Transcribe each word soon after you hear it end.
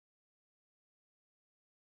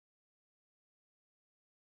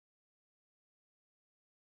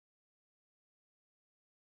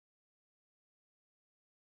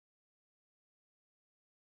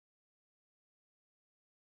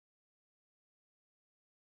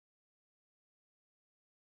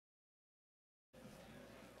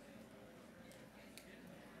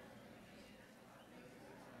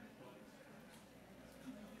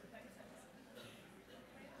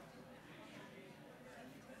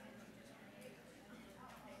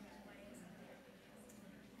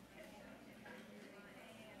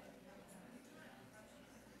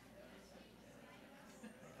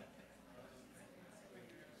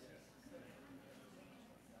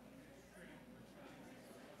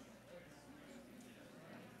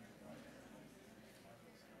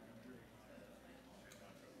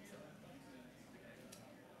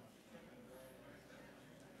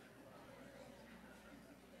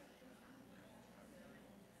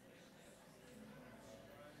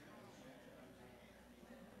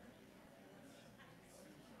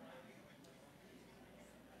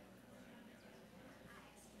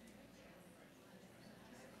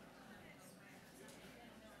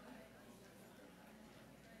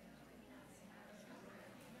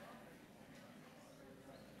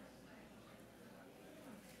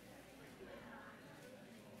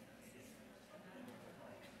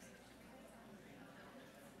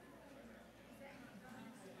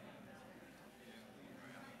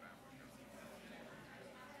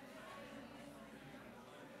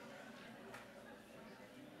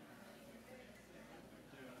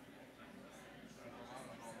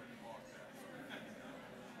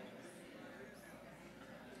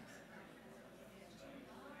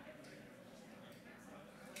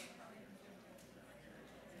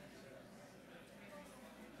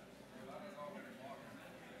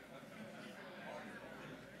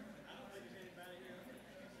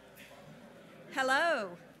Hello,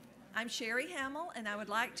 I'm Sherry Hamill, and I would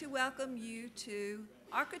like to welcome you to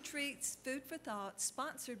Architreats Food for Thought,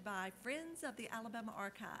 sponsored by Friends of the Alabama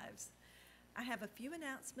Archives. I have a few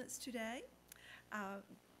announcements today.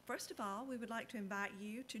 First of all, we would like to invite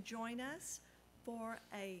you to join us for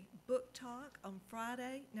a book talk on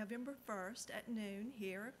Friday, November 1st at noon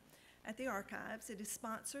here at the Archives. It is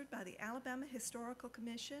sponsored by the Alabama Historical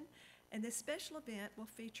Commission, and this special event will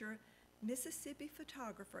feature Mississippi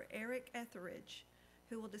photographer Eric Etheridge,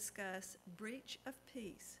 who will discuss Breach of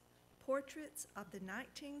Peace, Portraits of the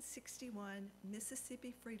 1961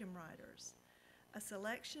 Mississippi Freedom Riders. A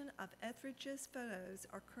selection of Etheridge's photos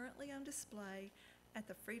are currently on display at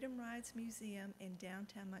the Freedom Rides Museum in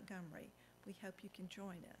downtown Montgomery. We hope you can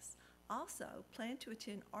join us. Also, plan to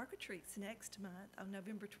attend Architreats next month on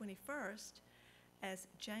November 21st as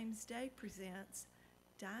James Day presents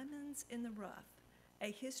Diamonds in the Rough,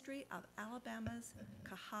 a history of Alabama's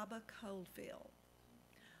Cahaba coalfield.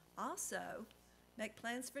 Also, make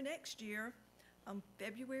plans for next year on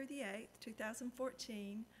February the 8th,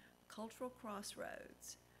 2014, Cultural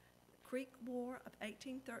Crossroads, Creek War of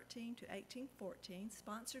 1813 to 1814,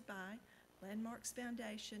 sponsored by Landmarks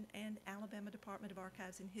Foundation and Alabama Department of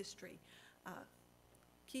Archives and History.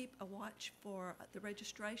 Keep a watch for the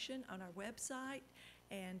registration on our website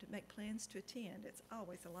and make plans to attend. It's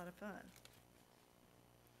always a lot of fun.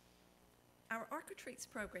 Our Architreats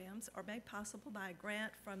programs are made possible by a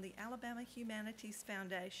grant from the Alabama Humanities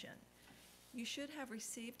Foundation. You should have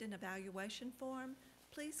received an evaluation form.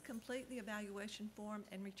 Please complete the evaluation form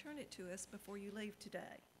and return it to us before you leave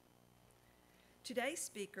today. Today's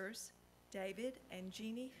speakers, David and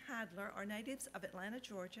Jeannie Heidler, are natives of Atlanta,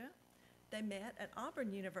 Georgia. They met at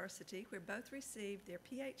Auburn University, where both received their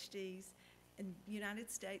PhDs in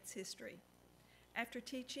United States history. After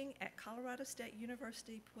teaching at Colorado State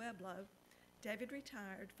University, Pueblo, David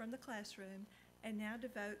retired from the classroom and now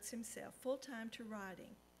devotes himself full-time to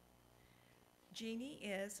writing. Jeannie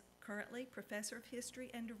is currently Professor of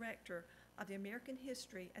History and Director of the American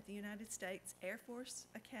History at the United States Air Force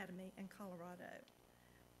Academy in Colorado.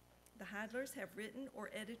 The Heidlers have written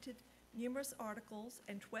or edited numerous articles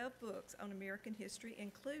and 12 books on American history,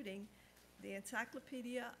 including the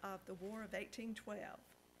Encyclopedia of the War of 1812.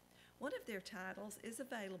 One of their titles is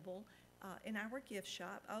available in our gift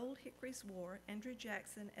shop, Old Hickory's War, Andrew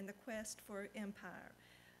Jackson, and the Quest for Empire.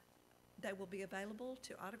 They will be available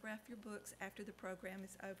to autograph your books after the program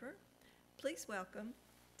is over. Please welcome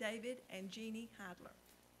David and Jeannie Heidler.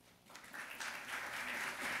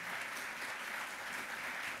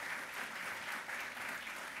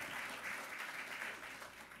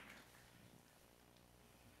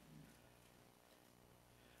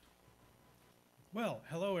 Well,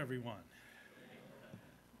 hello everyone.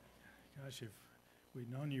 Gosh, if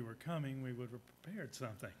we'd known you were coming, we would have prepared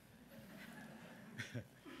something.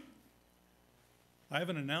 I have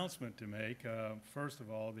an announcement to make. First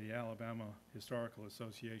of all, the Alabama Historical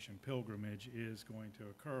Association pilgrimage is going to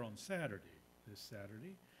occur on Saturday, this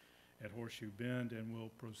Saturday, at Horseshoe Bend, and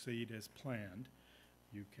will proceed as planned.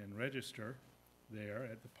 You can register there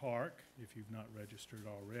at the park if you've not registered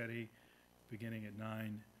already, beginning at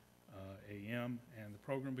 9 a.m., and the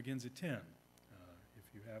program begins at 10.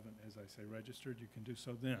 If you haven't, as I say, registered, you can do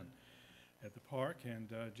so then at the park, and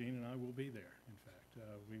Jean and I will be there. In fact,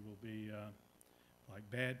 we will be like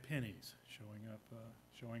bad pennies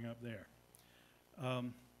showing up there.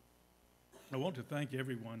 I want to thank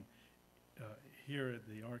everyone here at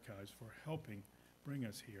the Archives for helping bring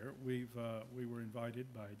us here. We were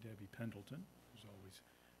invited by Debbie Pendleton, who's always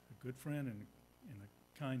a good friend and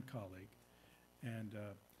a kind colleague, and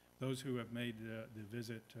those who have made the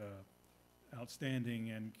visit outstanding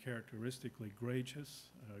and characteristically gracious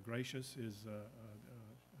is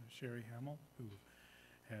Sherry Hamill, who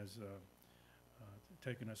has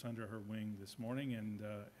taken us under her wing this morning, and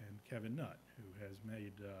Kevin Nutt, who has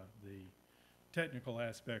made the technical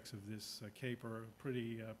aspects of this caper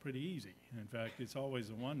pretty easy. In fact, it's always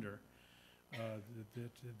a wonder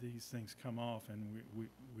that these things come off, and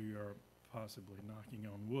we are possibly knocking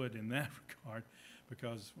on wood in that regard,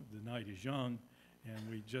 because the night is young, and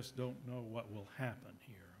we just don't know what will happen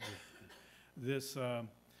here. This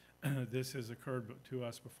has occurred to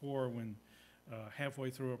us before when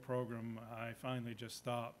halfway through a program, I finally just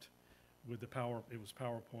stopped with the it was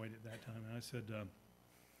PowerPoint at that time, and I said,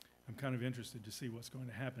 I'm kind of interested to see what's going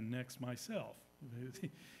to happen next myself,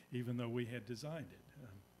 even though we had designed it.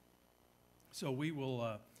 So we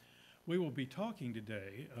will be talking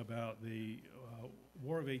today about the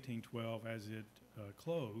War of 1812 as it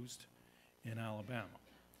closed in Alabama.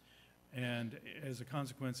 And as a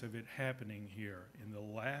consequence of it happening here in the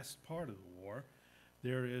last part of the war,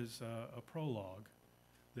 there is a prologue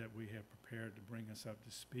that we have prepared to bring us up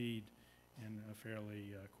to speed in a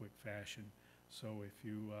fairly quick fashion. So if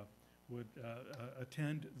you would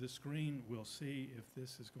attend the screen, we'll see if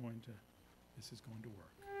this is going to work.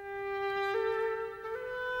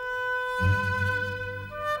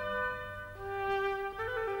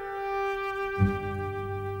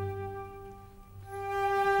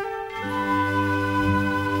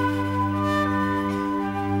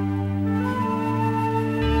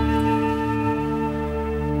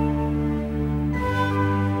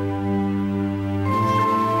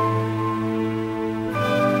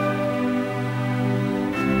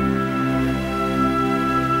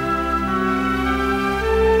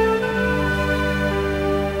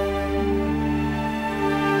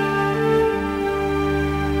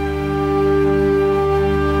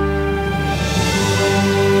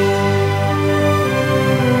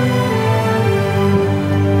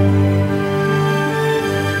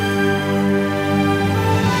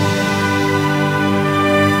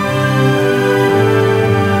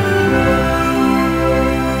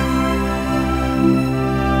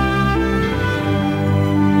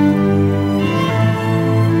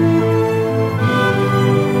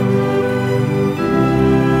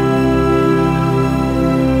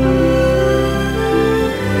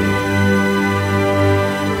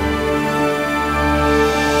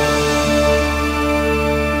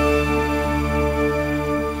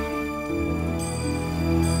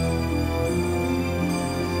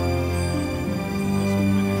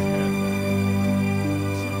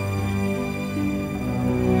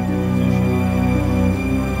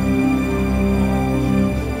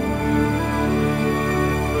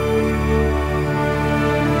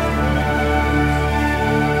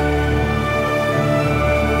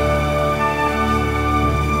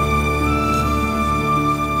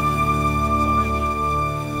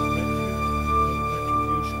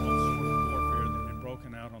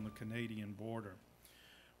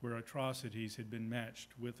 Where atrocities had been matched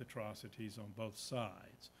with atrocities on both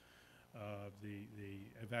sides. The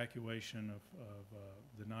evacuation of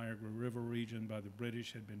the Niagara River region by the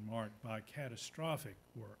British had been marked by catastrophic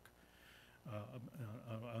work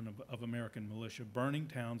of American militia, burning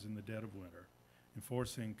towns in the dead of winter, and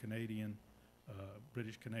forcing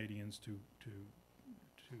British Canadians to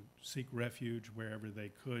seek refuge wherever they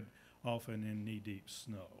could, often in knee-deep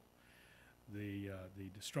snow. The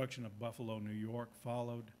destruction of Buffalo, New York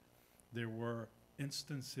followed. There were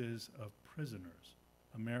instances of prisoners,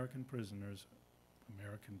 American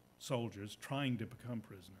soldiers trying to become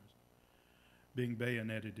prisoners, being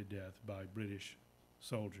bayoneted to death by British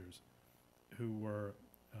soldiers who were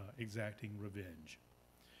exacting revenge.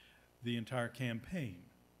 The entire campaign,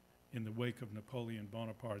 in the wake of Napoleon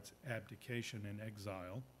Bonaparte's abdication and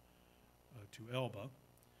exile to Elba,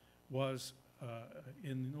 was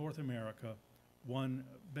in North America one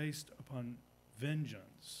based upon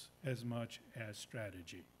vengeance as much as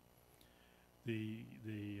strategy. The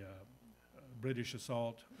British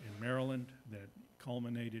assault in Maryland that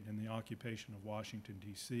culminated in the occupation of Washington,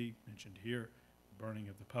 D.C., mentioned here, burning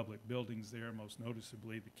of the public buildings there, most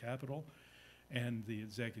noticeably the Capitol, and the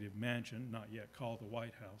Executive Mansion, not yet called the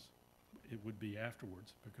White House. It would be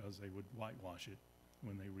afterwards because they would whitewash it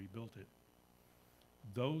when they rebuilt it.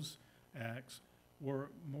 Those acts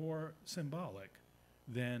were more symbolic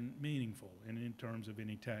than meaningful in terms of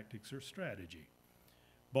any tactics or strategy.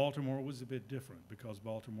 Baltimore was a bit different because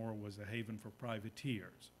Baltimore was a haven for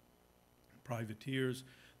privateers. Privateers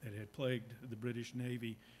that had plagued the British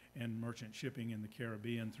Navy and merchant shipping in the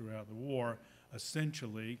Caribbean throughout the war,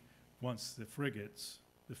 essentially, once the frigates,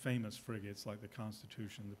 the famous frigates like the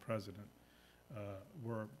Constitution, the President,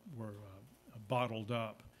 were bottled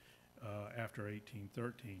up after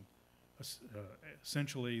 1813.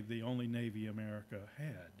 Essentially, the only Navy America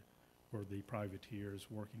had were the privateers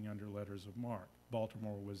working under letters of marque.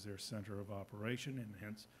 Baltimore was their center of operation and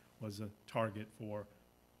hence was a target for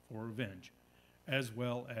revenge, as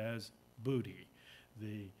well as booty,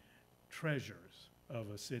 the treasures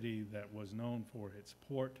of a city that was known for its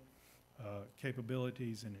port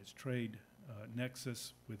capabilities and its trade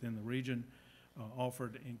nexus within the region,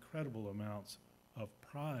 offered incredible amounts of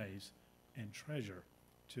prize and treasure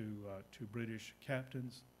to British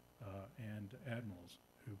captains and admirals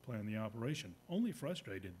who planned the operation, only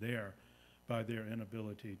frustrated there by their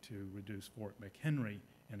inability to reduce Fort McHenry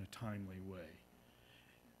in a timely way.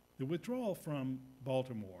 The withdrawal from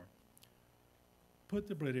Baltimore put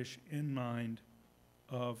the British in mind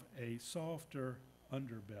of a softer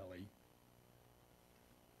underbelly.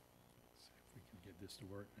 Let's see if we can get this to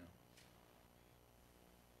work now.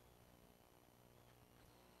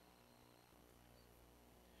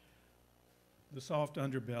 the soft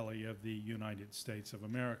underbelly of the United States of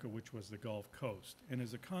America, which was the Gulf Coast. And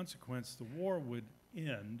as a consequence, the war would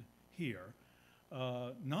end here,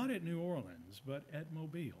 not at New Orleans, but at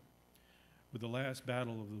Mobile, with the last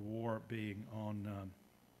battle of the war being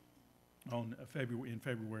in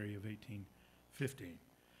February of 1815.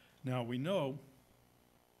 Now, we know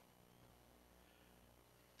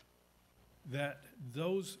that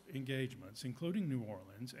those engagements, including New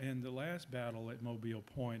Orleans, and the last battle at Mobile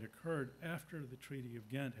Point occurred after the Treaty of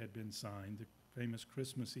Ghent had been signed, the famous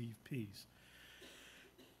Christmas Eve peace,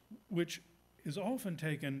 which is often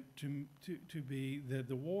taken to be that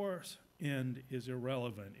the war's end is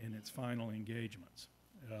irrelevant in its final engagements.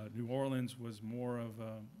 New Orleans was more of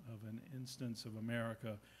an instance of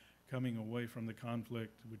America coming away from the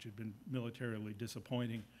conflict, which had been militarily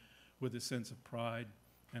disappointing, with a sense of pride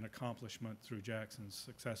and accomplishment through Jackson's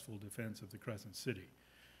successful defense of the Crescent City.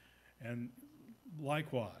 And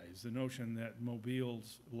likewise, the notion that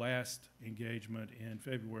Mobile's last engagement in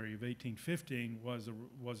February of 1815 was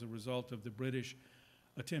a result of the British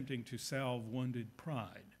attempting to salve wounded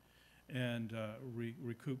pride and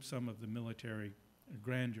recoup some of the military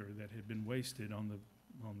grandeur that had been wasted on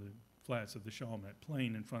the flats of the Chalmette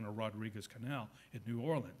Plain in front of Rodriguez Canal at New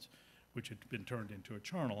Orleans, which had been turned into a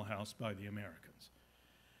charnel house by the Americans.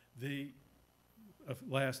 The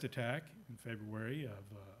last attack in February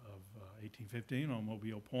of 1815 on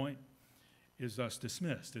Mobile Point is thus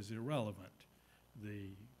dismissed as irrelevant. The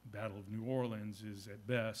Battle of New Orleans is at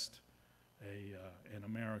best an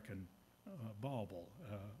American bauble,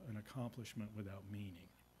 an accomplishment without meaning.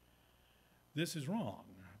 This is wrong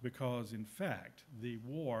because, in fact, the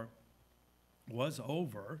war was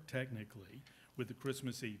over, technically, with the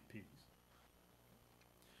Christmas Eve peace,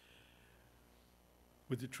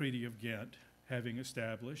 with the Treaty of Ghent having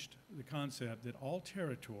established the concept that all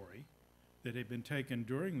territory that had been taken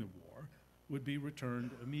during the war would be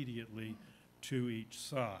returned immediately to each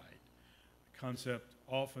side. The concept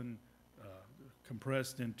often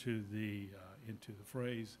compressed into the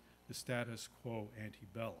phrase, the status quo ante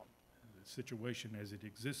bellum, the situation as it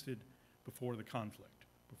existed before the conflict,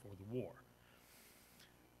 before the war.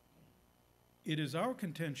 It is our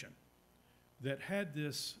contention that had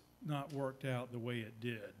this not worked out the way it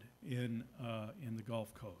did in the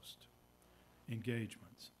Gulf Coast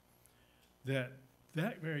engagements, that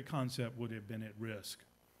very concept would have been at risk.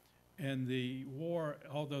 And the war,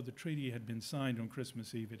 although the treaty had been signed on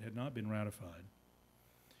Christmas Eve, it had not been ratified.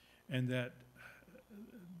 And that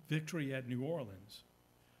victory at New Orleans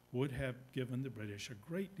would have given the British a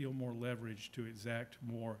great deal more leverage to exact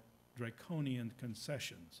more draconian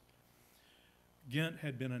concessions. Ghent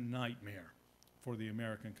had been a nightmare for the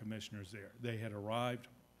American commissioners there. They had arrived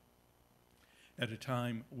at a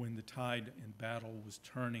time when the tide in battle was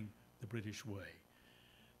turning the British way.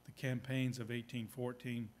 The campaigns of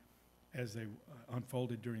 1814, as they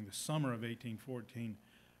unfolded during the summer of 1814,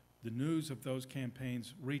 the news of those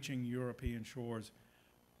campaigns reaching European shores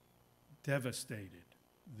devastated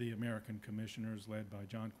the American commissioners led by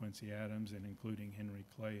John Quincy Adams and including Henry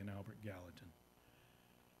Clay and Albert Gallatin.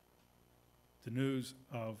 The news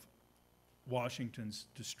of Washington's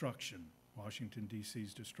destruction, Washington,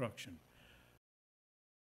 D.C.'s destruction,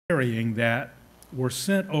 carrying that were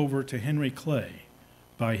sent over to Henry Clay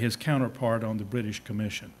by his counterpart on the British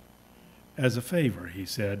Commission as a favor, he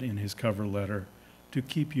said in his cover letter, to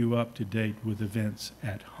keep you up to date with events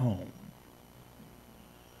at home.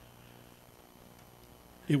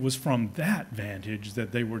 It was from that vantage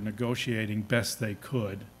that they were negotiating best they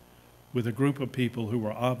could with a group of people who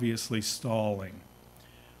were obviously stalling,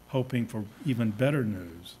 hoping for even better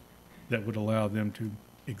news that would allow them to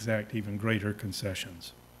exact even greater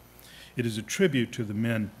concessions. It is a tribute to the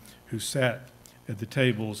men who sat at the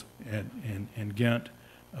tables in Ghent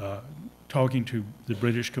talking to the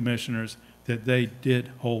British commissioners that they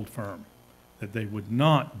did hold firm, that they would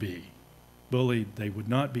not be bullied, they would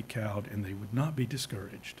not be cowed, and they would not be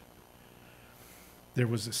discouraged. There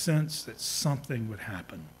was a sense that something would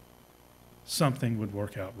happen, something would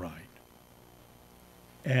work out right.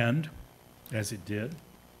 And, as it did,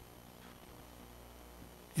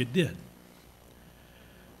 it did.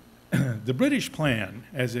 The British plan,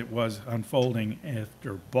 as it was unfolding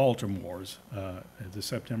after Baltimore's, the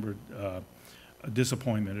September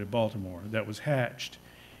disappointment at Baltimore that was hatched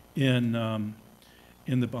in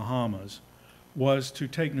the Bahamas, was to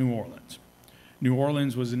take New Orleans. New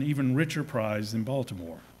Orleans was an even richer prize than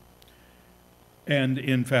Baltimore. And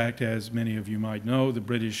in fact, as many of you might know, the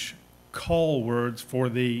British call words for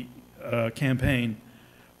the campaign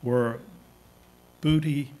were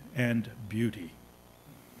booty and beauty.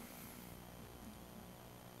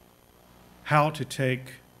 How to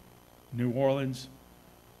take New Orleans,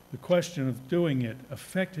 the question of doing it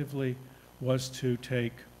effectively was to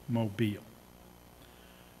take Mobile.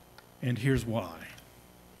 And here's why.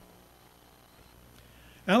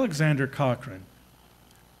 Alexander Cochrane,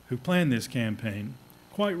 who planned this campaign,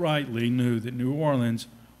 quite rightly knew that New Orleans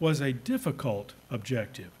was a difficult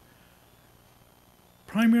objective,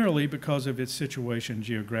 primarily because of its situation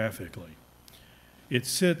geographically. It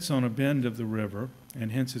sits on a bend of the river,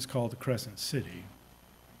 and hence is called the Crescent City,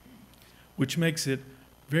 which makes it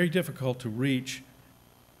very difficult to reach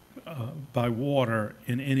by water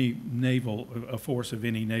in any naval force of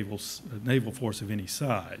any naval force of any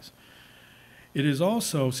size. It is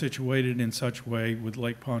also situated in such a way with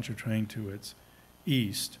Lake Pontchartrain to its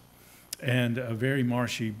east and a very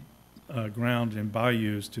marshy ground and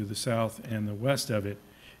bayous to the south and the west of it.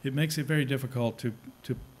 It makes it very difficult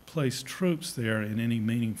to place troops there in any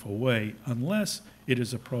meaningful way unless it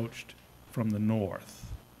is approached from the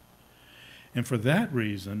north. And for that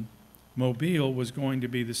reason, Mobile was going to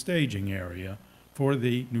be the staging area for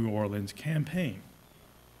the New Orleans campaign.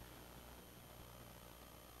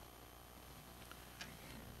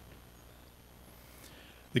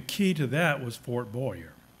 The key to that was Fort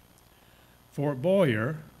Boyer. Fort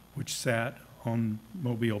Boyer, which sat on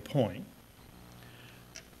Mobile Point,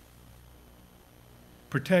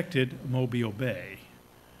 protected Mobile Bay.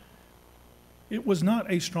 It was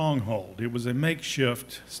not a stronghold. It was a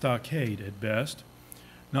makeshift stockade at best,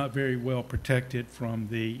 not very well protected from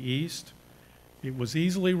the east. It was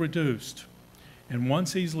easily reduced. And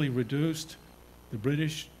once easily reduced, the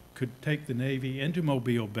British could take the Navy into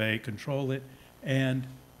Mobile Bay, control it, and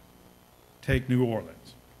take New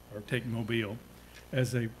Orleans, or take Mobile,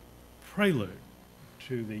 as a prelude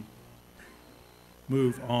to the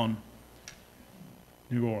move on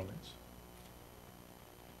New Orleans.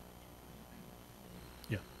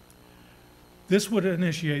 Yeah. This would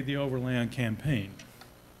initiate the overland campaign,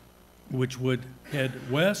 which would head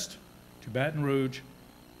west to Baton Rouge,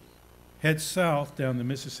 head south down the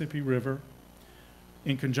Mississippi River,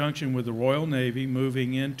 in conjunction with the Royal Navy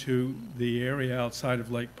moving into the area outside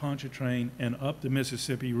of Lake Pontchartrain and up the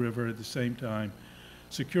Mississippi River at the same time,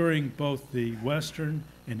 securing both the western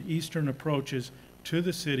and eastern approaches to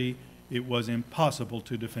the city. It was impossible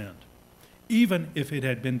to defend, even if it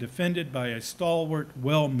had been defended by a stalwart,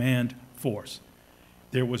 well-manned force.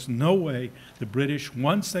 There was no way the British,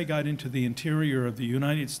 once they got into the interior of the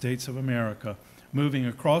United States of America, moving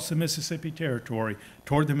across the Mississippi Territory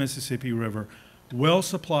toward the Mississippi River, well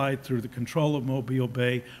supplied through the control of Mobile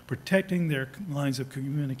Bay, protecting their lines of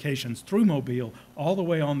communications through Mobile all the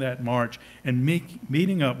way on that march, and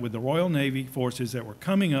meeting up with the Royal Navy forces that were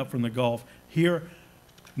coming up from the Gulf. Here,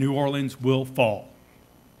 New Orleans will fall.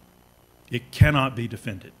 It cannot be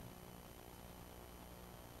defended.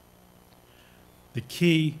 The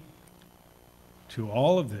key to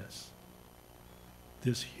all of this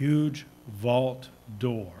huge vault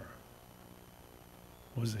door,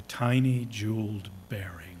 was a tiny jeweled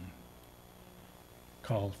bearing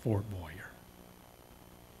called Fort Boyer.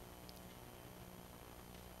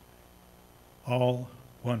 All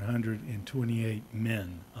 128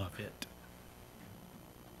 men of it.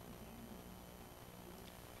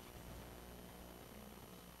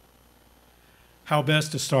 How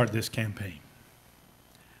best to start this campaign?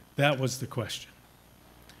 That was the question.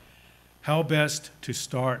 How best to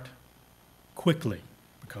start quickly?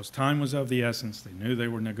 Because time was of the essence. They knew they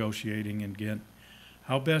were negotiating in Ghent.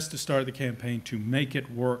 How best to start the campaign to make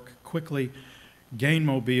it work quickly, gain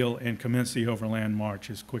Mobile, and commence the overland march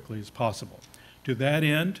as quickly as possible. To that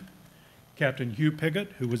end, Captain Hugh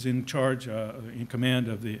Piggott, who was in charge, in command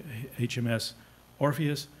of the HMS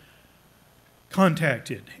Orpheus,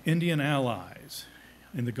 contacted Indian allies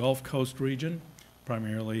in the Gulf Coast region,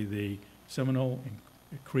 primarily the Seminole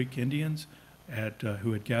and Creek Indians,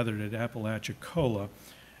 who had gathered at Apalachicola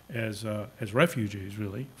as refugees,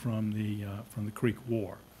 really, from the Creek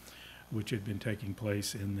War, which had been taking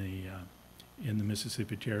place in the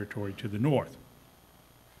Mississippi Territory to the north.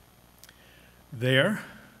 There,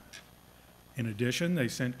 in addition, they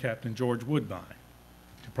sent Captain George Woodbine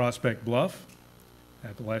to Prospect Bluff,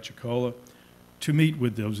 Apalachicola, to meet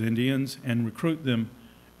with those Indians and recruit them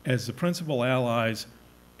as the principal allies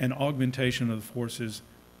and augmentation of the forces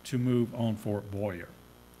to move on Fort Boyer.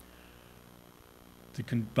 The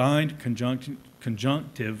combined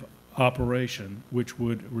conjunctive operation, which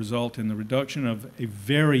would result in the reduction of a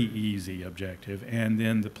very easy objective and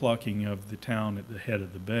then the plucking of the town at the head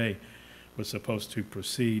of the bay, was supposed to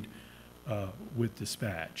proceed with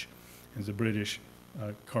dispatch as the British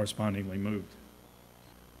correspondingly moved.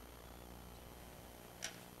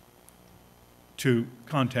 To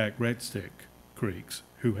contact Red Stick Creeks,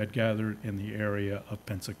 who had gathered in the area of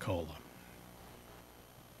Pensacola.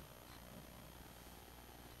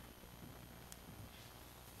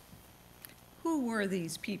 Who were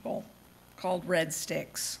these people called Red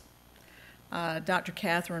Sticks? Dr.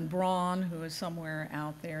 Catherine Braun, who is somewhere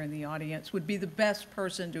out there in the audience, would be the best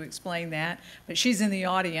person to explain that, but she's in the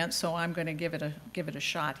audience, so I'm going to give it a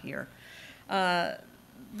shot here.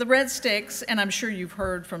 The Red Sticks, and I'm sure you've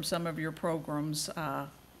heard from some of your programs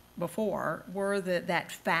before, were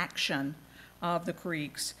that faction of the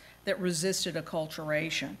Creeks that resisted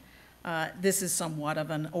acculturation. This is somewhat of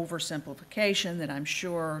an oversimplification that I'm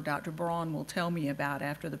sure Dr. Braun will tell me about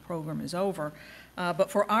after the program is over.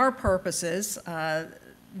 But for our purposes,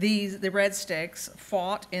 the Red Sticks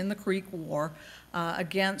fought in the Creek War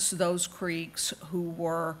against those Creeks who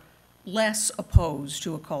were less opposed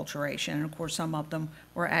to acculturation. And of course, some of them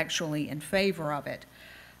were actually in favor of it.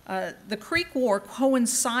 The Creek War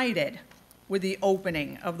coincided with the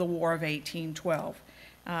opening of the War of 1812.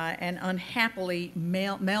 And unhappily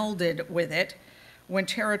melded with it when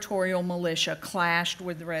territorial militia clashed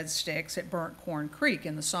with the Red Sticks at Burnt Corn Creek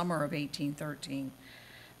in the summer of 1813.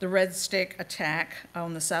 The Red Stick attack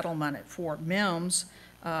on the settlement at Fort Mims,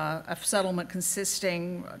 a settlement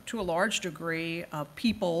consisting to a large degree of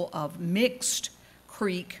people of mixed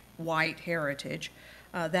Creek white heritage,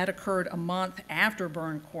 that occurred a month after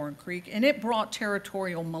Burnt Corn Creek, and it brought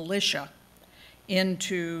territorial militia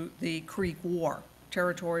into the Creek War.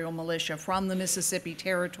 Territorial militia from the Mississippi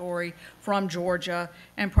Territory, from Georgia,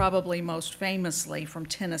 and probably most famously from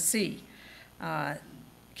Tennessee,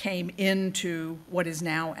 came into what is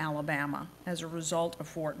now Alabama as a result of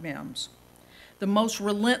Fort Mims. The most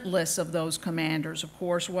relentless of those commanders, of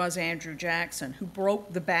course, was Andrew Jackson, who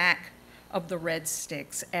broke the back of the Red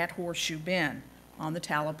Sticks at Horseshoe Bend on the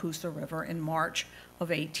Tallapoosa River in March of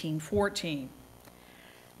 1814.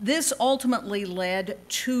 This ultimately led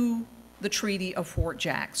to the Treaty of Fort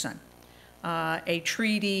Jackson, a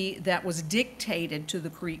treaty that was dictated to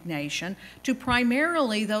the Creek Nation, to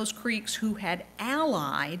primarily those Creeks who had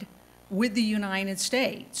allied with the United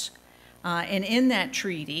States. And in that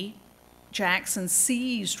treaty, Jackson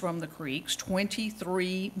seized from the Creeks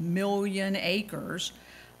 23 million acres,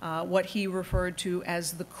 what he referred to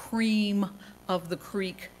as the cream of the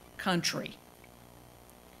Creek country.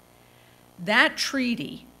 That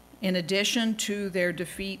treaty, in addition to their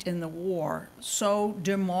defeat in the war, so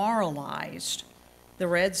demoralized the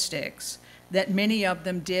Red Sticks that many of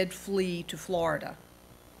them did flee to Florida.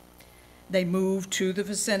 They moved to the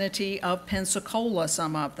vicinity of Pensacola,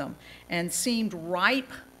 some of them, and seemed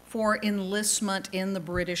ripe for enlistment in the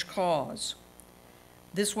British cause.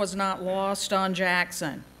 This was not lost on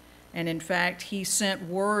Jackson, and in fact, he sent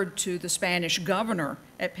word to the Spanish governor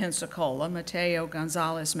at Pensacola, Mateo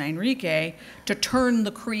Gonzalez Manrique, to turn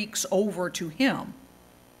the Creeks over to him,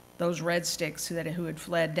 those Red Sticks who had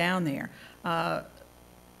fled down there.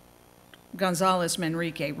 Gonzalez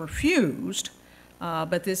Manrique refused,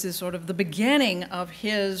 but this is sort of the beginning of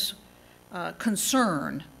his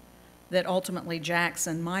concern that ultimately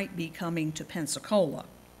Jackson might be coming to Pensacola.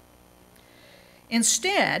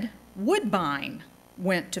 Instead, Woodbine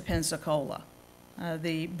went to Pensacola,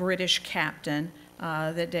 the British captain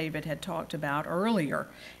that David had talked about earlier,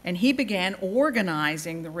 and he began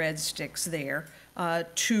organizing the Red Sticks there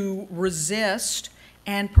to resist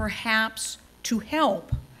and perhaps to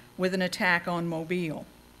help with an attack on Mobile.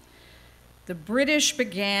 The British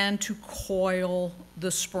began to coil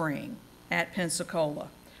the spring at Pensacola.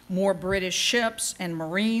 More British ships and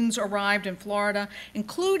Marines arrived in Florida,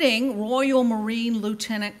 including Royal Marine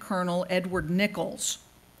Lieutenant Colonel Edward Nichols.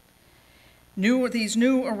 These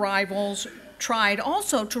new arrivals tried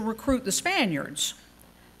also to recruit the Spaniards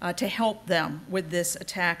to help them with this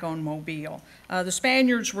attack on Mobile. The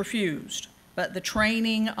Spaniards refused, but the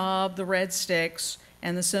training of the Red Sticks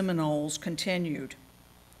and the Seminoles continued.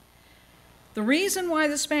 The reason why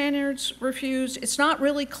the Spaniards refused, it's not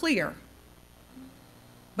really clear,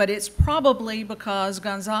 but it's probably because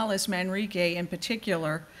Gonzalez Manrique in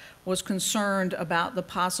particular was concerned about the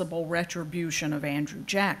possible retribution of Andrew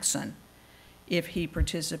Jackson if he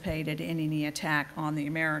participated in any attack on the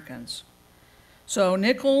Americans. So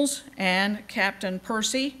Nichols and Captain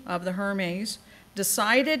Percy of the Hermes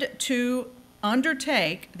decided to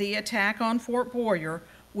undertake the attack on Fort Boyer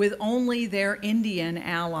with only their Indian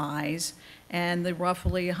allies and the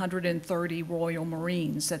roughly 130 Royal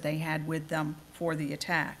Marines that they had with them for the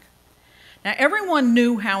attack. Now, everyone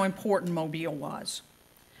knew how important Mobile was.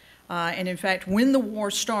 And in fact, when the war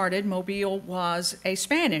started, Mobile was a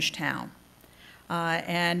Spanish town.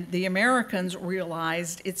 And the Americans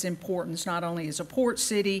realized its importance not only as a port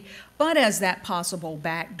city, but as that possible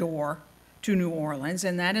backdoor to New Orleans,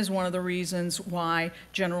 and that is one of the reasons why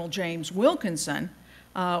General James Wilkinson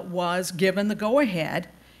was given the go-ahead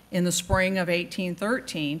in the spring of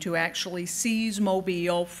 1813 to actually seize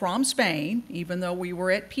Mobile from Spain, even though we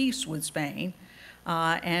were at peace with Spain,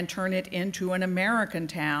 and turn it into an American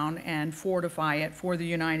town and fortify it for the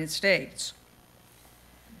United States.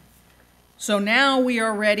 So now we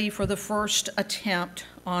are ready for the first attempt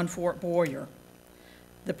on Fort Boyer.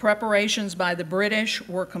 The preparations by the British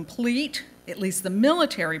were complete, at least the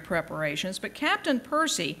military preparations, but Captain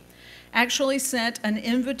Percy actually sent an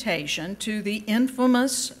invitation to the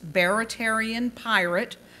infamous Barratarian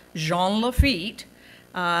pirate Jean Lafitte,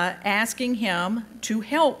 asking him to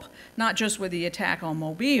help not just with the attack on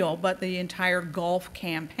Mobile, but the entire Gulf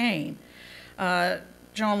campaign.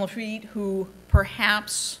 Jean Lafitte, who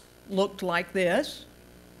perhaps looked like this,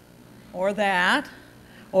 or that,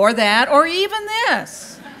 or even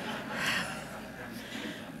this.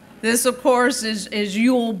 This, of course, is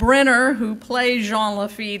Yul Brynner, who plays Jean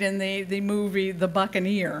Lafitte in the movie The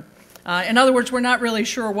Buccaneer. In other words, we're not really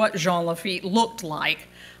sure what Jean Lafitte looked like,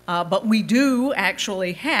 but we do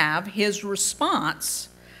actually have his response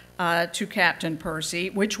to Captain Percy,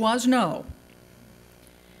 which was no.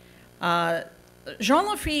 Jean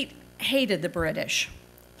Lafitte hated the British.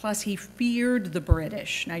 Plus, he feared the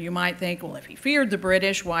British. Now, you might think, well, if he feared the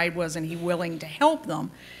British, why wasn't he willing to help them?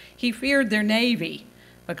 He feared their navy,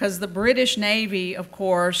 because the British Navy, of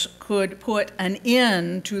course, could put an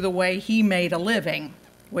end to the way he made a living,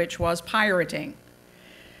 which was pirating.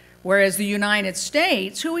 Whereas the United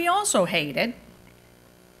States, who he also hated,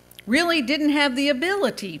 really didn't have the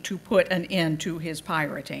ability to put an end to his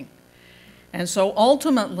pirating. And so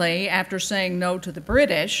ultimately, after saying no to the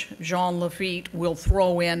British, Jean Lafitte will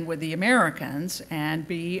throw in with the Americans and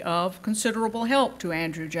be of considerable help to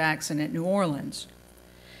Andrew Jackson at New Orleans.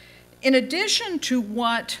 In addition to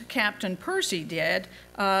what Captain Percy did,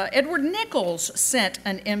 Edward Nichols sent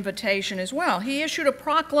an invitation as well. He issued a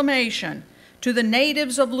proclamation to the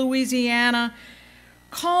natives of Louisiana,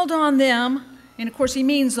 called on them, and of course he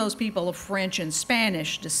means those people of French and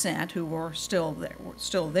Spanish descent who were still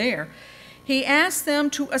there. He asked them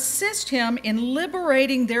to assist him in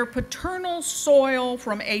liberating their paternal soil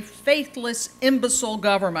from a faithless, imbecile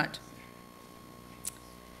government.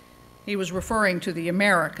 He was referring to the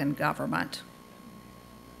American government.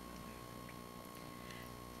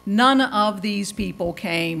 None of these people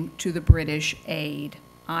came to the British aid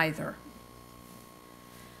either.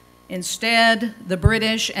 Instead, the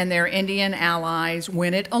British and their Indian allies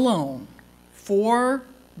went it alone. 4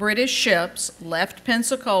 British ships left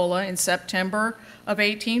Pensacola in September of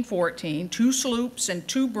 1814, 2 sloops and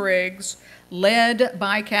 2 brigs, led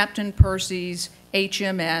by Captain Percy's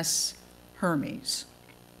HMS Hermes.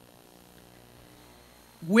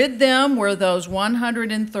 With them were those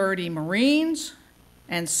 130 Marines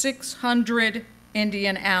and 600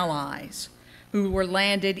 Indian allies who were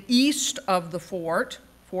landed east of the fort,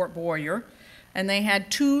 Fort Boyer, and they had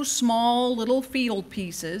 2 small little field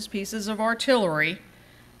pieces of artillery,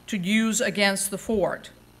 to use against the fort.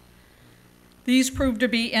 These proved to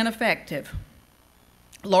be ineffective,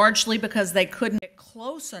 largely because they couldn't get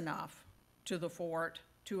close enough to the fort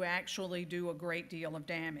to actually do a great deal of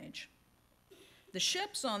damage. The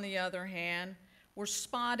ships, on the other hand, were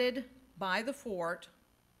spotted by the fort,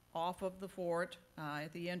 off of the fort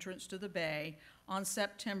at the entrance to the bay, on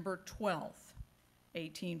September 12th,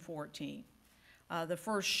 1814. The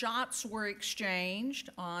first shots were exchanged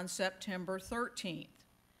on September 13th.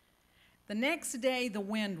 The next day, the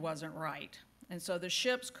wind wasn't right, and so the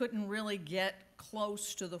ships couldn't really get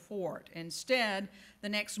close to the fort. Instead, the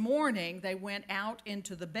next morning, they went out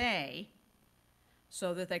into the bay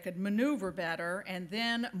so that they could maneuver better, and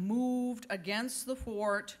then moved against the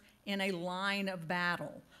fort in a line of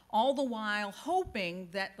battle, all the while hoping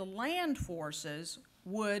that the land forces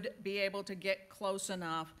would be able to get close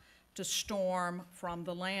enough to storm from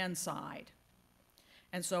the land side.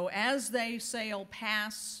 And so as they sailed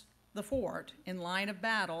past the fort in line of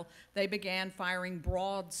battle, they began firing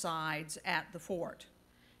broadsides at the fort.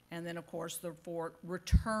 And then, of course, the fort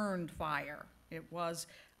returned fire. It was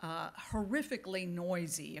horrifically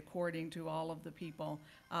noisy, according to all of the people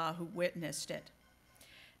who witnessed it.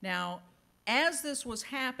 Now, as this was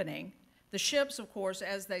happening, the ships, of course,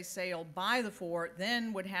 as they sailed by the fort,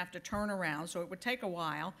 then would have to turn around, so it would take a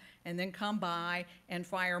while, and then come by and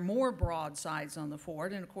fire more broadsides on the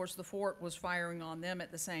fort. And of course, the fort was firing on them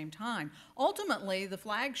at the same time. Ultimately, the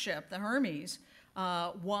flagship, the Hermes,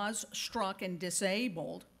 was struck and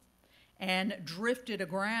disabled and drifted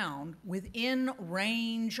aground within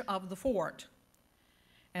range of the fort.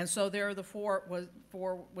 And so there the fort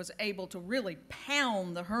was able to really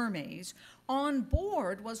pound the Hermes. On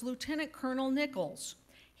board was Lieutenant Colonel Nichols.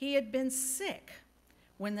 He had been sick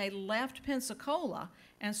when they left Pensacola,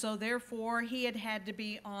 and so therefore he had had to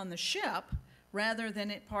be on the ship rather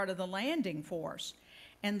than part of the landing force.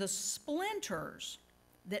 And the splinters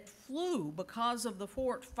that flew because of the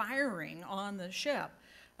fort firing on the ship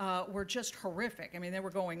were just horrific. I mean, they were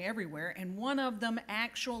going everywhere, and one of them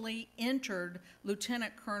actually entered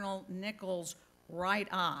Lieutenant Colonel Nichols' right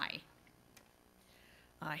eye.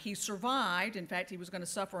 He survived. In fact, he was going to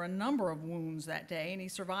suffer a number of wounds that day, and he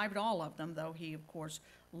survived all of them, though he, of course,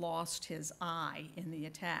 lost his eye in the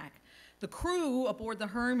attack. The crew aboard the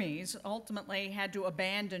Hermes ultimately had to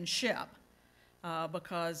abandon ship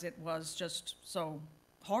because it was just so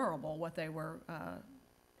horrible what they were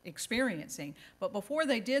experiencing. But before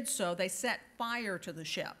they did so, they set fire to the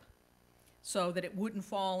ship so that it wouldn't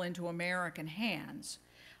fall into American hands.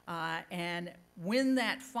 And when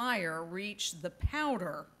that fire reached the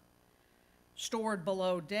powder stored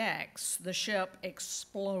below decks, the ship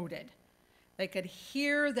exploded. They could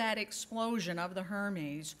hear that explosion of the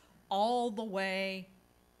Hermes all the way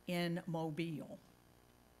in Mobile.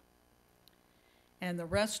 And the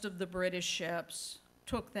rest of the British ships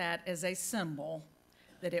took that as a symbol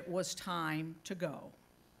that it was time to go.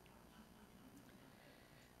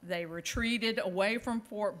 They retreated away from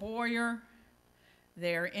Fort Boyer.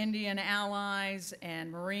 Their Indian allies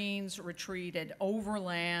and Marines retreated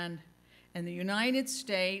overland, and the United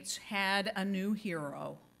States had a new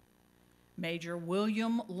hero, Major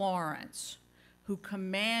William Lawrence, who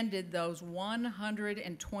commanded those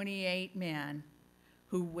 128 men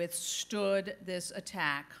who withstood this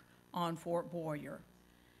attack on Fort Boyer.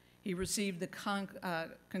 He received the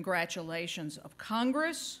congratulations of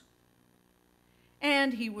Congress,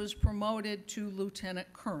 and he was promoted to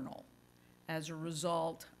lieutenant colonel as a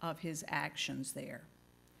result of his actions there.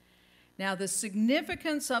 Now, the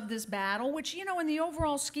significance of this battle, which, you know, in the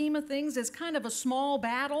overall scheme of things is kind of a small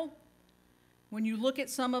battle, when you look at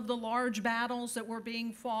some of the large battles that were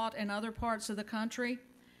being fought in other parts of the country,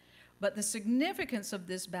 but the significance of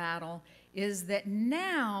this battle is that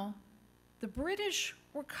now the British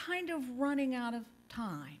were kind of running out of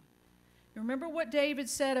time. You remember what David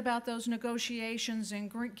said about those negotiations in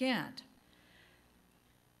Ghent?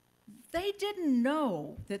 They didn't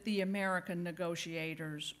know that the American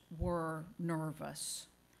negotiators were nervous,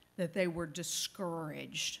 that they were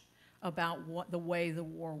discouraged about the way the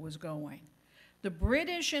war was going. The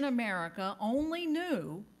British in America only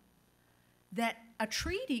knew that a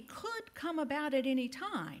treaty could come about at any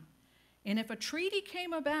time. And if a treaty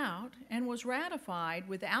came about and was ratified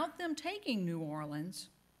without them taking New Orleans,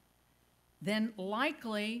 then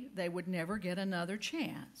likely they would never get another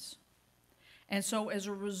chance. And so as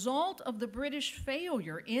a result of the British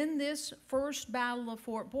failure in this first battle of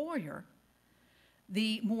Fort Boyer,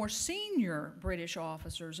 the more senior British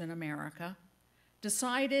officers in America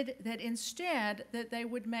decided that instead that they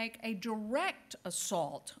would make a direct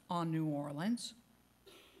assault on New Orleans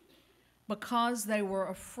because they were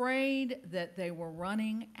afraid that they were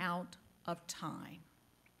running out of time.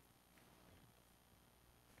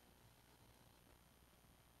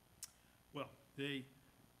 Well, the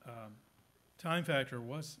time factor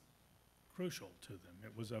was crucial to them.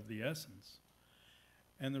 It was of the essence.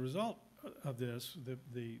 And the result of this,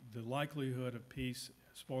 the likelihood of peace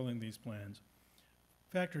spoiling these plans,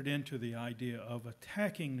 factored into the idea of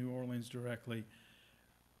attacking New Orleans directly.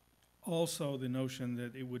 Also the notion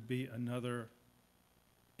that it would be another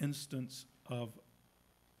instance of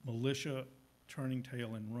militia turning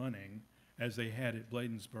tail and running as they had at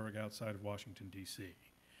Bladensburg outside of Washington, D.C.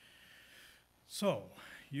 So,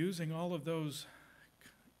 using all of those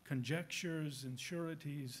conjectures and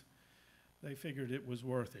sureties, they figured it was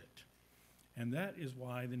worth it. And that is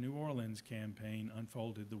why the New Orleans campaign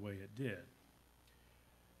unfolded the way it did.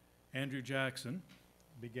 Andrew Jackson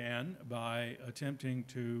began by attempting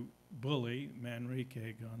to bully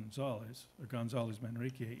Manrique Gonzalez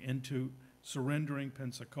Manrique into surrendering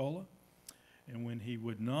Pensacola, and when he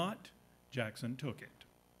would not, Jackson took it.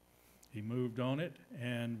 He moved on it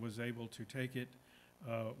and was able to take it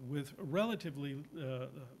with relatively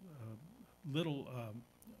little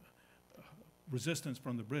resistance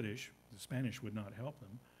from the British. The Spanish would not help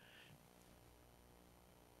them.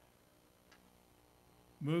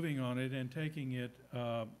 Moving on it and taking it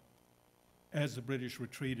as the British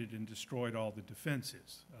retreated and destroyed all the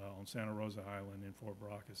defenses on Santa Rosa Island and Fort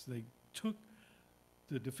Baracus. They took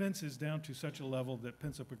the defenses down to such a level that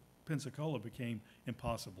Pensacola became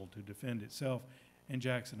impossible to defend itself, and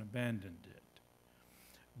Jackson abandoned it.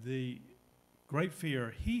 The great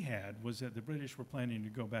fear he had was that the British were planning to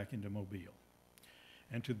go back into Mobile.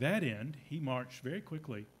 And to that end, he marched very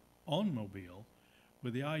quickly on Mobile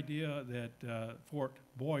with the idea that Fort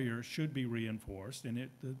Boyer should be reinforced, and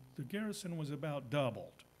the garrison was about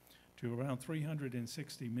doubled to around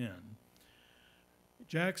 360 men.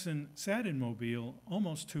 Jackson sat in Mobile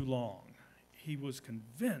almost too long. He was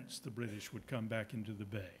convinced the British would come back into the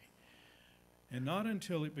bay. And not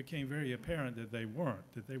until it became very apparent that they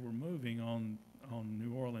weren't, that they were moving on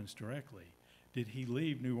New Orleans directly, did he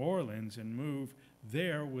leave New Orleans and move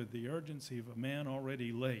there with the urgency of a man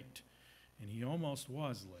already late. And he almost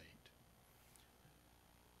was late.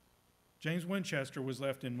 James Winchester was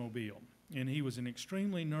left in Mobile, and he was an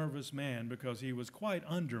extremely nervous man because he was quite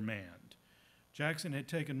undermanned. Jackson had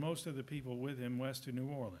taken most of the people with him west to New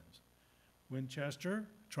Orleans. Winchester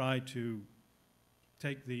tried to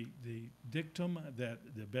take the dictum that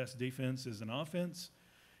the best defense is an offense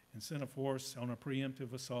and sent a force on a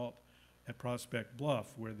preemptive assault at Prospect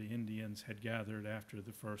Bluff, where the Indians had gathered after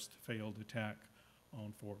the first failed attack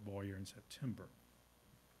on Fort Boyer in September.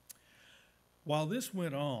 While this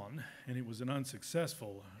went on, and it was an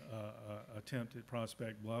unsuccessful attempt at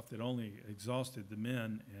Prospect Bluff that only exhausted the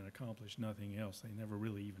men and accomplished nothing else, they never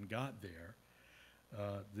really even got there.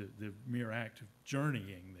 The mere act of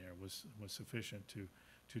journeying there was sufficient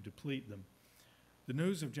to deplete them. The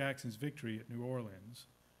news of Jackson's victory at New Orleans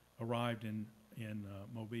arrived in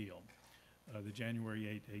Mobile. The January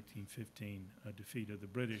 8, 1815 defeat of the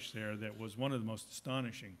British there that was one of the most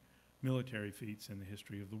astonishing military feats in the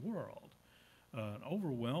history of the world. An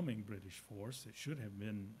overwhelming British force that should have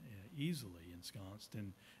been easily ensconced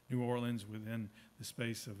in New Orleans within the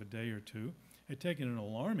space of a day or two had taken an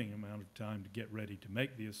alarming amount of time to get ready to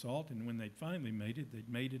make the assault, and when they'd finally made it, they'd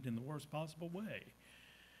made it in the worst possible way.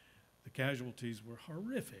 The casualties were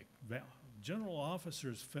horrific. General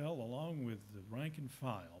officers fell along with the rank and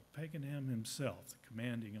file. Pakenham himself, the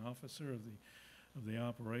commanding officer of the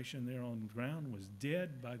operation there on the ground, was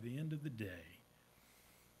dead by the end of the day.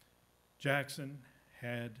 Jackson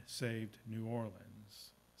had saved New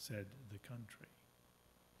Orleans, said the country.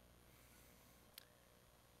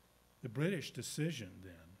 The British decision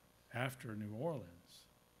then, after New Orleans,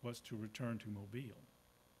 was to return to Mobile,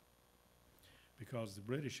 because the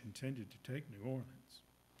British intended to take New Orleans.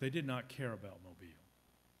 They did not care about Mobile.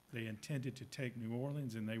 They intended to take New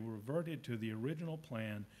Orleans, and they reverted to the original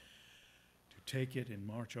plan to take it and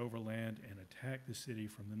march overland and attack the city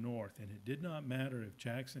from the north. And it did not matter if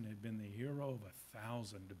Jackson had been the hero of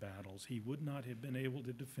 1,000 battles. He would not have been able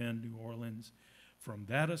to defend New Orleans from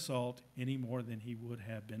that assault any more than he would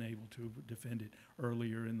have been able to defend it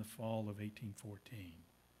earlier in the fall of 1814.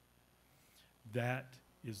 That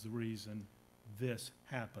is the reason this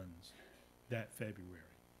happens that February.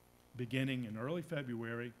 Beginning in early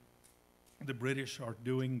February, the British are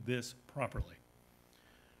doing this properly.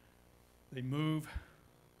 They move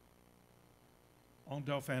on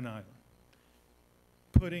Dauphin Island,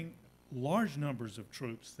 putting large numbers of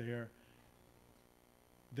troops there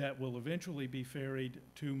that will eventually be ferried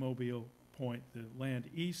to Mobile Point, the land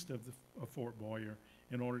east of Fort Boyer,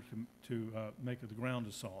 in order to make the ground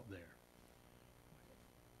assault there.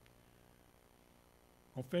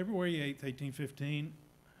 On February 8th, 1815,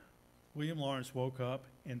 William Lawrence woke up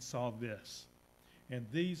and saw this. And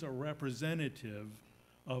these are representative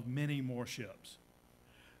of many more ships.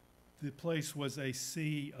 The place was a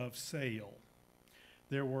sea of sail.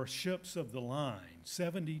 There were ships of the line,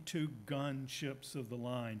 72-gun ships of the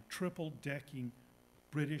line, triple-decking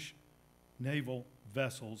British naval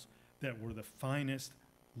vessels that were the finest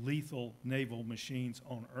lethal naval machines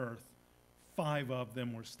on Earth. 5 of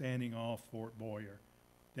them were standing off Fort Boyer,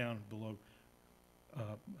 down below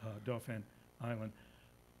Dauphin Island.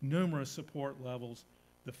 Numerous support levels.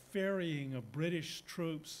 The ferrying of British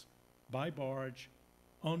troops by barge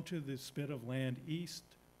onto the spit of land east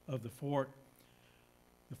of the fort.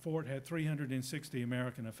 The fort had 360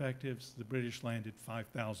 American effectives. The British landed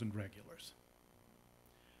 5,000 regulars.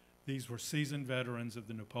 These were seasoned veterans of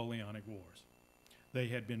the Napoleonic Wars. They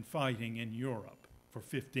had been fighting in Europe for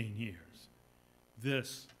 15 years.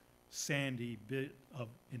 This sandy bit of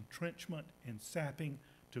entrenchment and sapping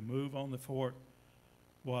to move on the fort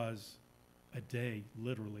was a day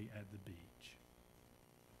literally at the beach.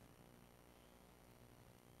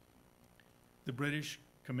 The British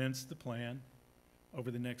commenced the plan over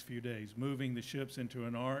the next few days, moving the ships into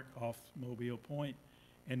an arc off Mobile Point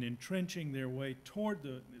and entrenching their way toward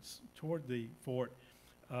the fort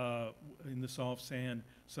in the soft sand,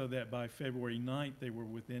 so that by February 9th they were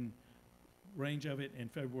within range of it,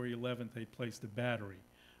 and February 11th they placed a battery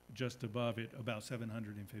just above it, about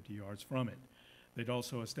 750 yards from it. They'd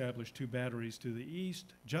also established 2 batteries to the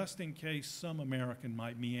east, just in case some American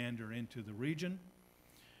might meander into the region.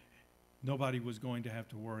 Nobody was going to have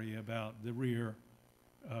to worry about the rear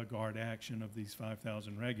guard action of these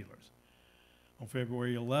 5,000 regulars. On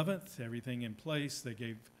February 11th, everything in place, they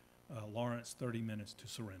gave Lawrence 30 minutes to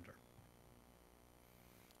surrender.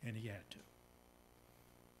 And he had to.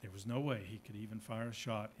 There was no way he could even fire a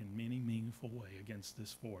shot in any meaningful way against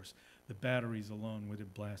this force. The batteries alone would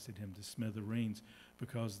have blasted him to smithereens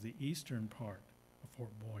because the eastern part of Fort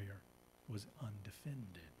Boyer was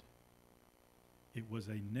undefended. It was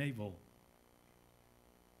a naval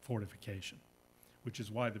fortification, which is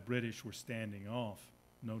why the British were standing off.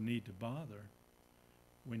 No need to bother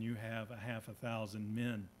when you have 500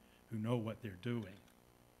 men who know what they're doing,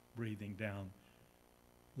 breathing down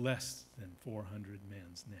less than 400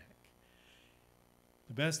 men's neck.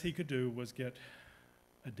 The best he could do was get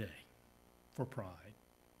a day for pride.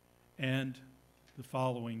 And the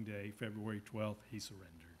following day, February 12th, he surrendered.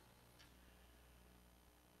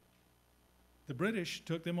 The British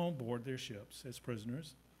took them on board their ships as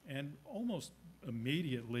prisoners, and almost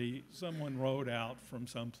immediately someone rowed out from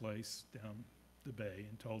someplace down the bay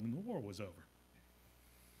and told them the war was over.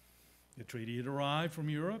 The treaty had arrived from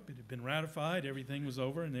Europe, it had been ratified, everything was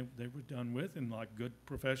over, and they were done with, and like good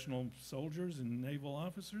professional soldiers and naval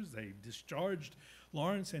officers, they discharged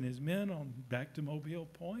Lawrence and his men on back to Mobile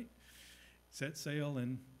Point, set sail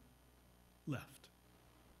and left.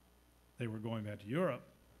 They were going back to Europe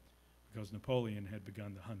because Napoleon had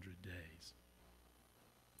begun the 100 Days,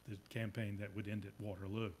 the campaign that would end at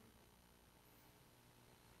Waterloo.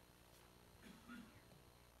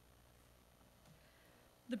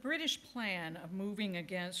 The British plan of moving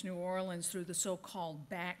against New Orleans through the so-called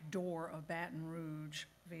back door of Baton Rouge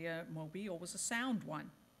via Mobile was a sound one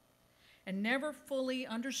and never fully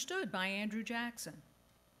understood by Andrew Jackson.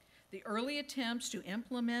 The early attempts to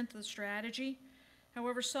implement the strategy,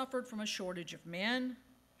 however, suffered from a shortage of men,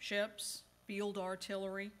 ships, field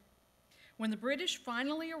artillery. When the British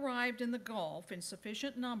finally arrived in the Gulf in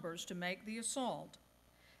sufficient numbers to make the assault,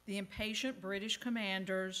 the impatient British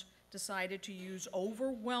commanders decided to use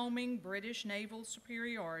overwhelming British naval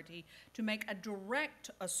superiority to make a direct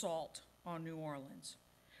assault on New Orleans.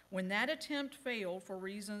 When that attempt failed for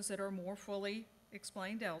reasons that are more fully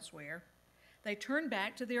explained elsewhere, they turned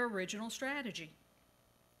back to their original strategy.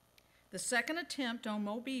 The second attempt on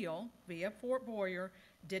Mobile via Fort Boyer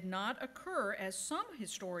did not occur, as some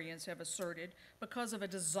historians have asserted, because of a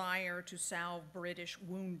desire to salve British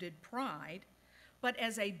wounded pride, but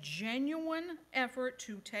as a genuine effort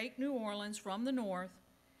to take New Orleans from the north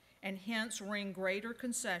and hence wring greater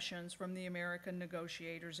concessions from the American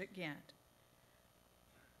negotiators at Ghent.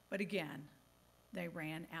 But again, they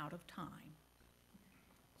ran out of time.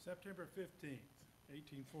 September 15th,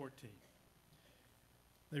 1814.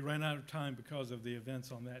 They ran out of time because of the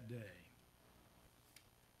events on that day.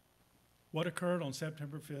 What occurred on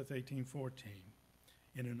September 5th, 1814,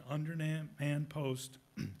 in an undermanned post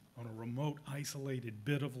on a remote, isolated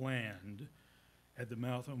bit of land at the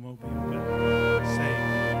mouth of Mobile Bay, saved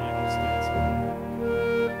the United States of America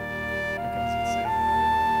because it saved the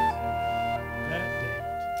United States. That date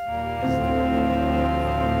is the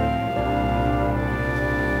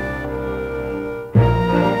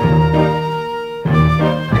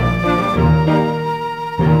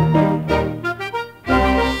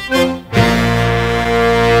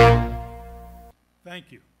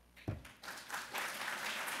Thank you.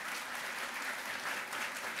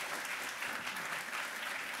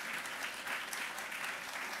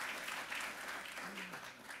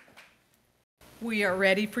 We are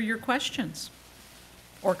ready for your questions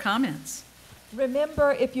or comments.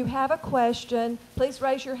 Remember, if you have a question, please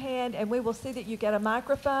raise your hand and we will see that you get a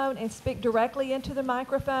microphone and speak directly into the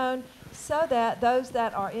microphone so that those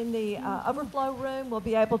that are in the overflow room will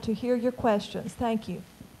be able to hear your questions. Thank you.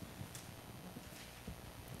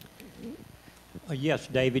 Yes,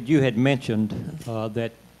 David, you had mentioned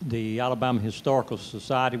that the Alabama Historical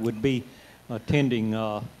Society would be attending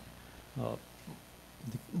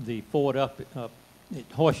the fort up at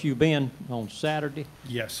Horseshoe Bend on Saturday.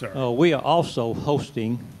 Yes, sir. We are also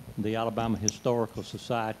hosting the Alabama Historical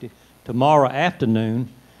Society tomorrow afternoon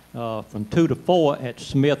from 2 to 4 at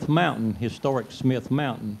Smith Mountain, historic Smith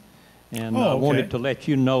Mountain. And I wanted to let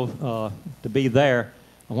you know to be there.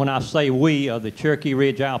 When I say we, the Cherokee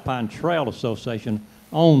Ridge Alpine Trail Association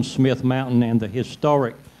owns Smith Mountain and the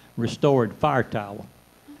historic restored fire tower.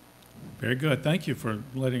 Very good. Thank you for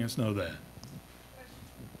letting us know that.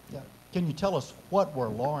 Yeah. Can you tell us what were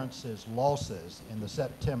Lawrence's losses in the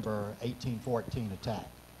September 1814 attack?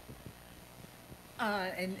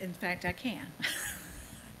 In fact, I can.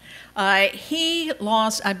 He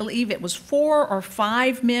lost, I believe it was 4 or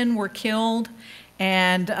 5 men were killed,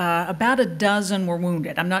 and about a dozen were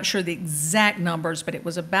wounded. I'm not sure the exact numbers, but it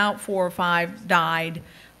was about 4 or 5 died,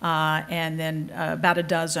 and then about a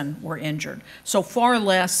dozen were injured. So far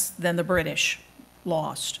less than the British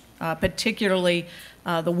lost, particularly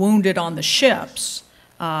the wounded on the ships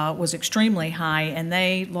was extremely high, and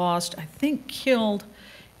they lost, I think, killed,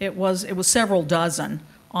 it was several dozen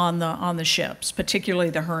on the ships, particularly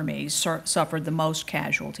the Hermes suffered the most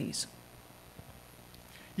casualties.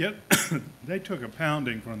 Yep, they took a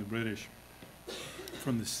pounding from the British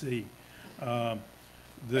from the sea. The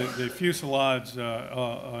fusillades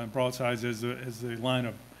and broadsides as the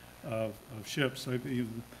line of ships,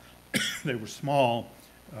 they were small,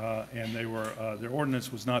 and their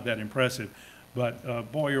ordnance was not that impressive.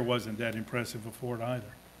 But Boyer wasn't that impressive a fort either.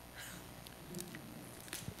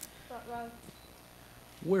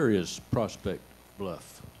 Where is Prospect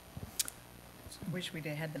Bluff? Wish we'd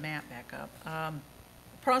had the map back up.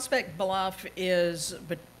 Prospect Bluff is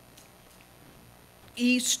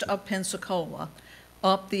east of Pensacola,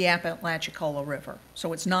 up the Apalachicola River.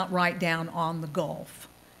 So it's not right down on the Gulf.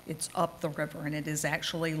 It's up the river, and it is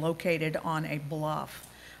actually located on a bluff.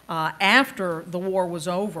 After the war was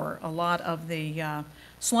over, a lot of the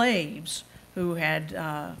slaves who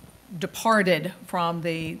had departed from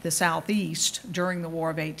the southeast during the War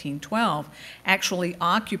of 1812 actually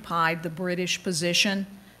occupied the British position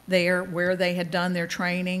there where they had done their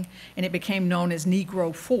training, and it became known as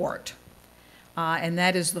Negro Fort. And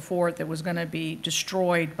that is the fort that was going to be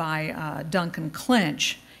destroyed by Duncan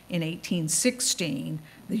Clinch in 1816.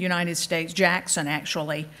 The United States, Jackson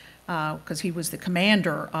actually, because he was the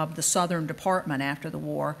commander of the Southern Department after the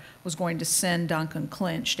war, was going to send Duncan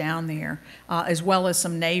Clinch down there, as well as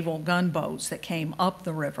some naval gunboats that came up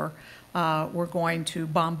the river, were going to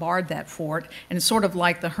bombard that fort. And it's sort of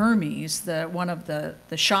like the Hermes, one of the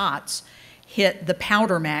shots hit the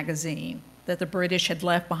powder magazine that the British had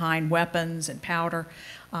left behind, weapons and powder,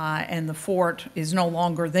 and the fort is no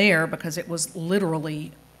longer there because it was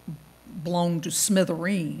literally blown to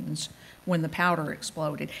smithereens when the powder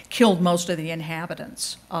exploded, killed most of the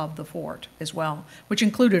inhabitants of the fort as well, which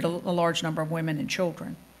included a large number of women and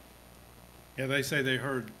children. Yeah, they say they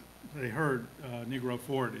heard Negro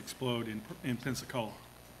Fort explode in Pensacola.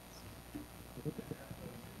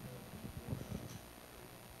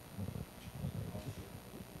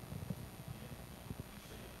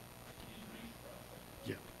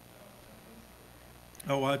 Yeah.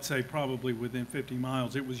 Oh, I'd say probably within 50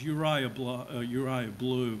 miles. It was Uriah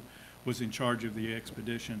Blue was in charge of the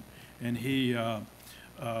expedition, and he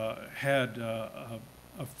had a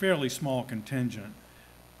fairly small contingent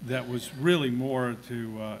that was really more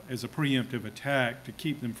as a preemptive attack to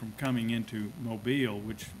keep them from coming into Mobile,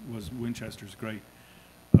 which was Winchester's great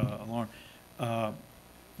alarm.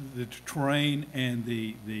 The terrain and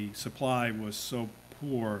the supply was so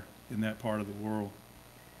poor in that part of the world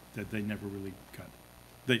that they never really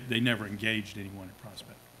they never engaged anyone in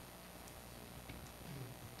Prospect.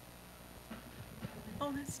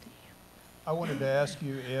 Honesty. I wanted to ask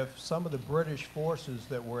you if some of the British forces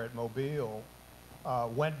that were at Mobile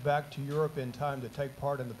went back to Europe in time to take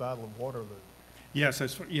part in the Battle of Waterloo. Yes,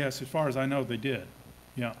 as far as I know, they did.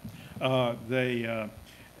 Yeah,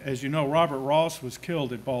 as you know, Robert Ross was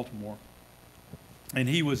killed at Baltimore, and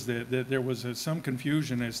he was there was some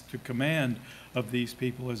confusion as to command of these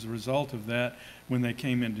people as a result of that when they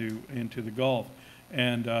came into the Gulf,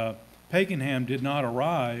 and Pakenham did not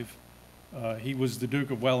arrive. He was the Duke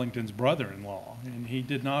of Wellington's brother-in-law, and he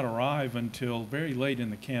did not arrive until very late in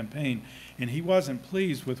the campaign, and he wasn't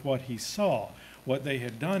pleased with what he saw. What they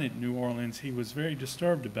had done at New Orleans, he was very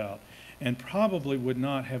disturbed about, and probably would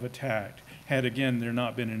not have attacked had, again, there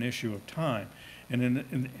not been an issue of time.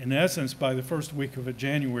 And in essence, by the first week of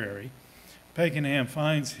January, Pakenham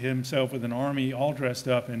finds himself with an army all dressed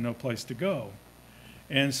up and no place to go.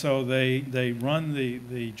 And so they run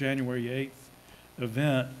the January 8th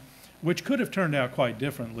event, which could have turned out quite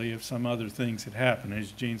differently if some other things had happened.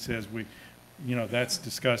 As Jean says, that's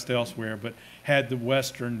discussed elsewhere, but had the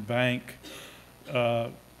Western Bank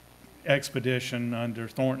expedition under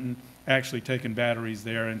Thornton actually taken batteries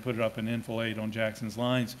there and put it up an enfilade on Jackson's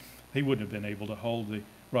lines, he wouldn't have been able to hold the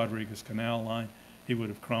Rodriguez Canal line. He would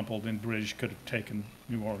have crumpled, and British could have taken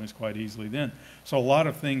New Orleans quite easily then. So a lot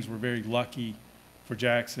of things were very lucky for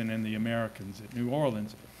Jackson and the Americans at New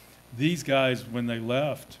Orleans. These guys, when they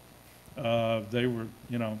left, they were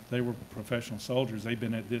professional soldiers. They'd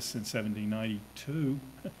been at this since 1792,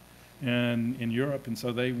 and in Europe, and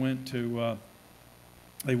so they went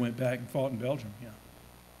back and fought in Belgium. Yeah.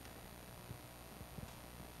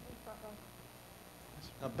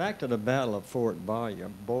 Back to the Battle of Fort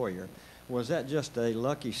Boyer. Was that just a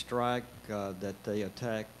lucky strike that they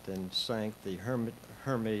attacked and sank the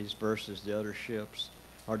Hermes versus the other ships?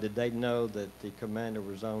 Or did they know that the commander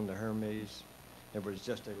was on the Hermes? It was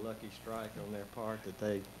just a lucky strike on their part that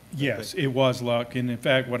they... Yes, it was luck, and in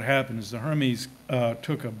fact, what happened is the Hermes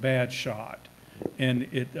took a bad shot, and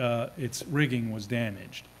its rigging was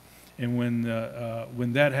damaged. And when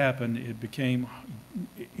that happened, it became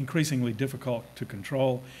increasingly difficult to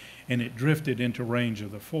control, and it drifted into range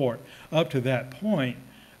of the fort. Up to that point,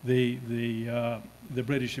 the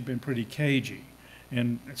British had been pretty cagey,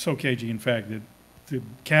 and so cagey, in fact, that the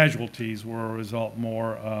casualties were a result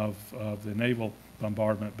more of the naval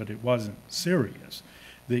bombardment, but it wasn't serious.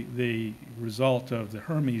 The result of the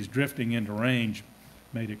Hermes drifting into range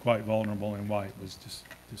made it quite vulnerable and why it was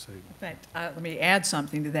disabled. In fact, let me add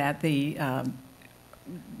something to that. The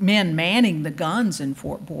men manning the guns in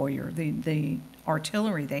Fort Boyer, the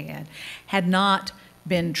artillery they had not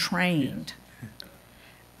been trained.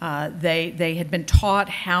 They had been taught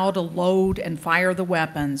how to load and fire the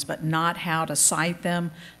weapons, but not how to sight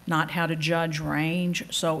them, not how to judge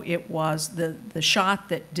range. So it was the shot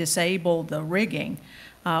that disabled the rigging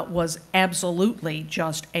was absolutely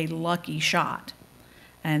just a lucky shot.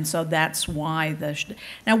 And so that's why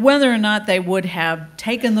now whether or not they would have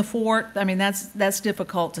taken the fort, I mean, that's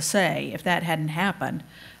difficult to say if that hadn't happened,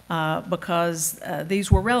 because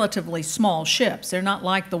these were relatively small ships. They're not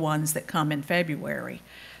like the ones that come in February.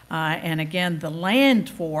 And again, the land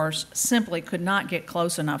force simply could not get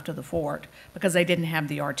close enough to the fort because they didn't have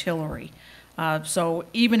the artillery. So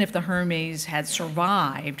even if the Hermes had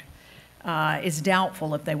survived, it's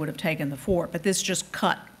doubtful if they would have taken the fort, but this just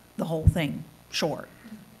cut the whole thing short.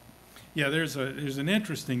 Yeah, there's an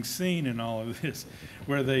interesting scene in all of this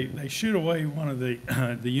where they shoot away one of the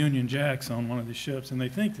Union Jacks on one of the ships, and they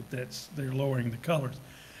think that they're lowering the colors.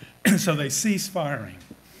 So they cease firing.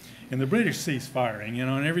 And the British cease firing,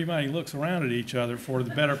 and everybody looks around at each other for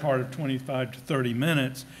the better part of 25 to 30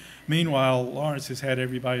 minutes. Meanwhile, Lawrence has had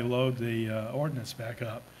everybody load the ordnance back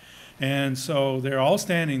up. And so they're all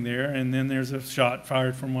standing there, and then there's a shot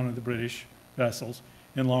fired from one of the British vessels,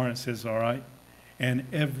 and Lawrence says, all right, and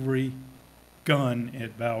every gun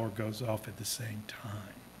at Bower goes off at the same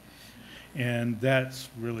time. And that's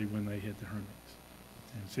really when they hit the Hermes.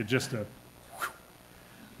 And so just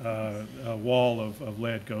a wall of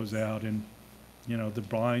lead goes out, and, the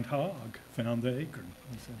blind hog found the acorn.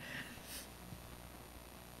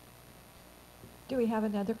 Do we have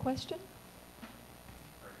another question?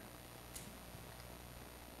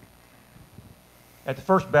 At the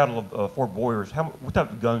first battle of Fort Boyers, what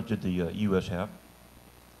type of guns did the U.S. have?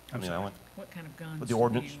 I'm sorry. What kind of guns With did the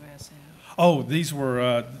ordnance? the U.S. have? Oh, these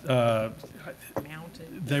were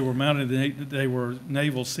Mounted? they were mounted. They were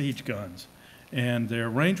naval siege guns, and their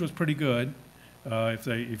range was pretty good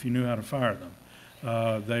if you knew how to fire them.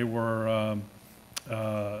 They were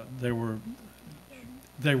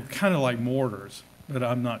kind of like mortars, but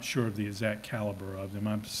I'm not sure of the exact caliber of them.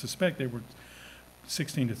 I suspect they were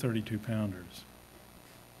 16 to 32 pounders.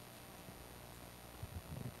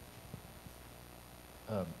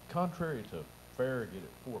 Contrary to Farragut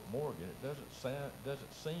at Fort Morgan, it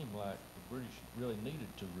doesn't seem like the British really needed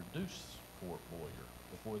to reduce Fort Boyer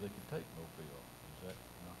before they could take Mobile. Is that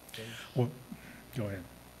not the case? Well, go ahead.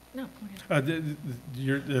 No, go ahead.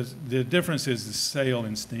 The difference is the sail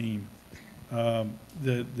and steam.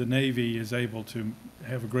 The Navy is able to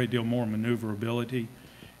have a great deal more maneuverability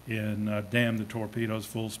and dam the torpedoes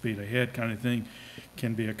full speed ahead kind of thing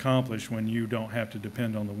can be accomplished when you don't have to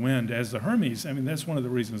depend on the wind. As the Hermes, I mean, that's one of the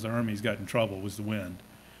reasons the Hermes got in trouble was the wind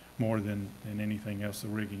more than anything else, the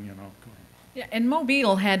rigging and all. Yeah, and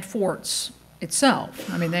Mobile had forts itself.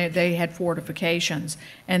 I mean, they had fortifications,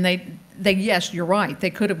 and they yes, you're right, they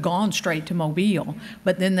could have gone straight to Mobile,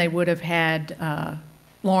 but then they would have had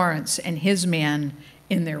Lawrence and his men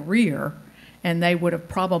in their rear, and they would have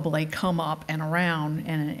probably come up and around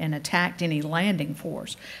and attacked any landing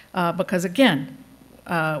force. Because again,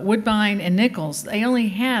 Woodbine and Nichols, they only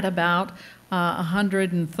had about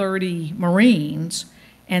 130 Marines,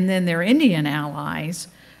 and then their Indian allies,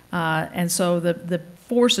 and so the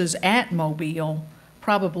forces at Mobile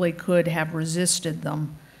probably could have resisted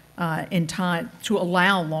them in time to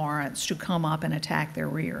allow Lawrence to come up and attack their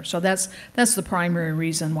rear. So that's the primary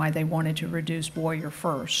reason why they wanted to reduce Boyer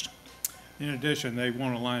first. In addition, they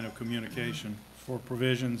want a line of communication for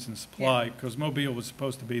provisions and supply, because Mobile was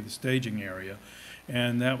supposed to be the staging area,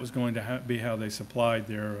 and that was going to be how they supplied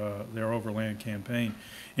their overland campaign.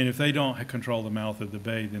 And if they don't control the mouth of the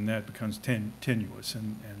bay, then that becomes tenuous,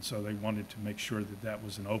 and so they wanted to make sure that that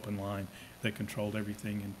was an open line that controlled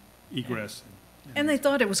everything in egress and And they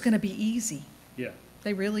thought it was going to be easy. Yeah.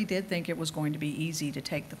 They really did think it was going to be easy to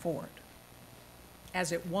take the fort,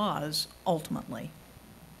 as it was ultimately.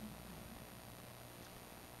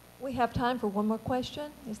 We have time for one more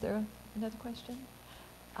question. Is there another question?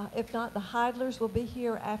 If not, the Heidlers will be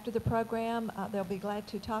here after the program. They'll be glad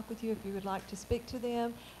to talk with you if you would like to speak to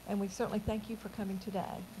them. And we certainly thank you for coming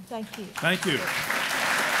today. Thank you. Thank you.